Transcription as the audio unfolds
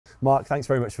Mark, thanks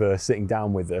very much for sitting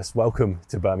down with us. Welcome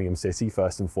to Birmingham City,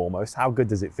 first and foremost. How good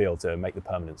does it feel to make the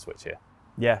permanent switch here?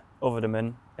 Yeah, over the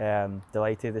moon.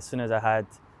 Delighted. As soon as I had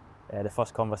the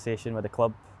first conversation with the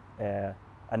club, I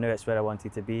knew it's where I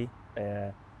wanted to be,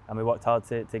 and we worked hard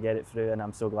to get it through, and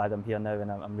I'm so glad I'm here now,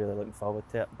 and I'm really looking forward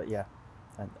to it. But yeah,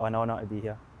 an honour to be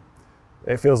here.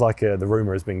 It feels like the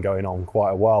rumour has been going on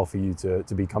quite a while for you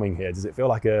to be coming here. Does it feel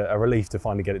like a relief to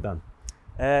finally get it done?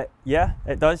 Yeah,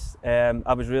 it does.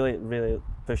 I was really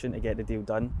pushing to get the deal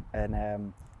done, and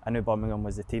I knew Birmingham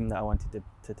was the team that I wanted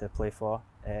to play for.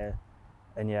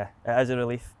 And yeah, it is a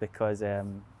relief because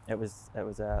it was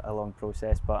a long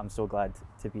process, but I'm so glad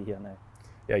to be here now.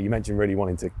 Yeah, you mentioned really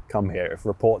wanting to come here. If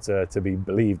reports are to be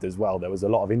believed as well, there was a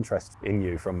lot of interest in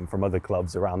you from other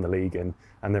clubs around the league and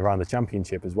around the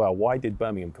Championship as well. Why did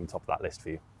Birmingham come top of that list for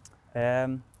you?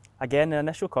 Again, the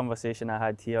initial conversation I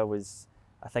had here was,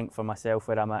 I think for myself,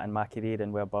 where I'm at in my career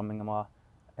and where Birmingham are,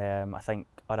 I think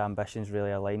our ambitions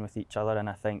really align with each other, and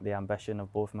I think the ambition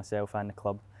of both myself and the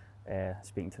club,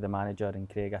 speaking to the manager and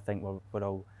Craig, I think we're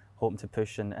all hoping to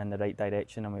push in the right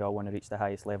direction, and we all want to reach the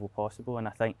highest level possible. And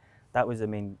I think that was the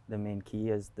main key,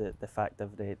 is the fact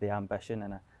of the ambition,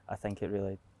 and I think it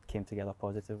really came together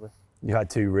positively. You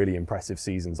had two really impressive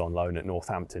seasons on loan at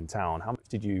Northampton Town. How much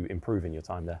did you improve in your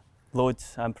time there?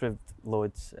 Loads. I improved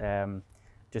loads.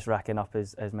 Just racking up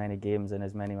as many games and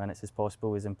as many minutes as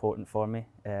possible was important for me,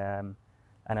 and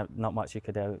not much you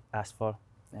could ask for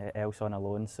else on a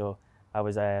loan. So I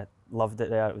was loved it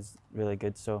there. It was really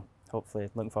good. So hopefully,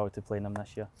 looking forward to playing them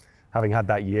this year. Having had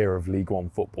that year of League One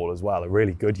football as well, a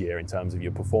really good year in terms of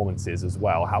your performances as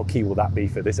well, how key will that be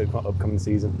for this upcoming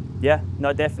season? Yeah,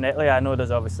 no, definitely. I know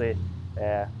there's obviously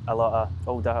a lot of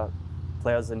older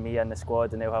players than me in the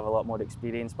squad, and they'll have a lot more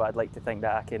experience, but I'd like to think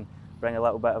that I can bring a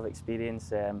little bit of experience,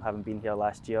 having been here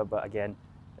last year. But again,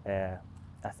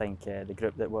 I think the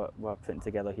group that we're putting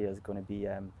together here is going to be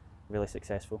really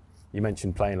successful. You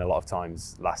mentioned playing a lot of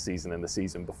times last season and the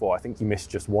season before. I think you missed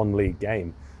just one league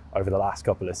game over the last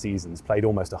couple of seasons, played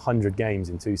almost 100 games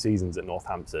in 2 seasons at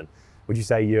Northampton. Would you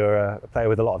say you're a player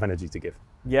with a lot of energy to give?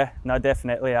 Yeah, no,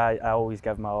 definitely. I always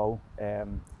give my all,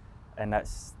 and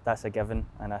that's a given.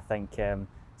 And I think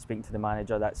speaking to the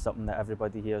manager, that's something that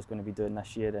everybody here is going to be doing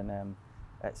this year, and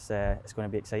it's going to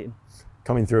be exciting.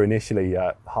 Coming through initially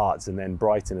at Hearts and then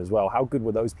Brighton as well, how good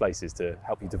were those places to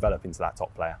help you develop into that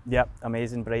top player? Yeah,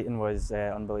 amazing. Brighton was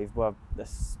unbelievable.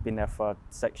 I've been there for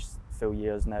 6 full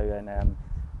years now, and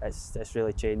it's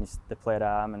really changed the player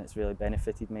I am, and it's really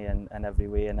benefited me in every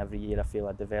way, and every year I feel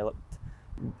I developed.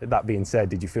 That being said,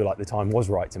 did you feel like the time was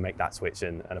right to make that switch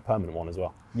and a permanent one as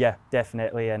well? Yeah,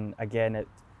 definitely. And again,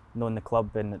 knowing the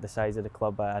club and the size of the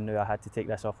club, I knew I had to take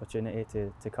this opportunity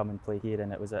to come and play here,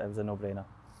 and it was a no-brainer.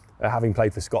 Having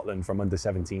played for Scotland from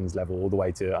under-17s level all the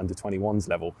way to under-21s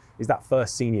level, is that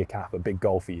first senior cap a big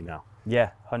goal for you now? Yeah,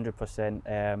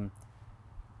 100%.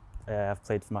 I've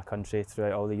played for my country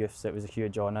throughout all the youths. It was a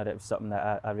huge honour. It was something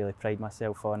that I really pride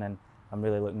myself on, and I'm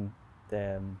really looking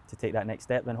to take that next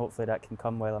step, and hopefully that can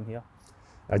come while I'm here.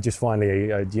 Just finally,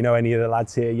 do you know any of the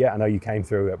lads here yet? I know you came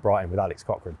through at Brighton with Alex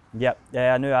Cochrane. Yep,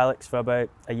 I knew Alex for about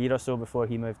a year or so before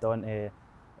he moved on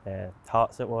to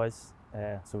Hearts it was.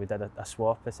 So we did a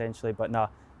swap essentially, but no,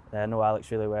 I know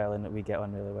Alex really well, and we get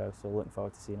on really well, so looking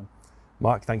forward to seeing him.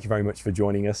 Mark, thank you very much for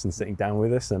joining us and sitting down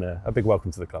with us, and a big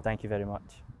welcome to the club. Thank you very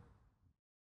much.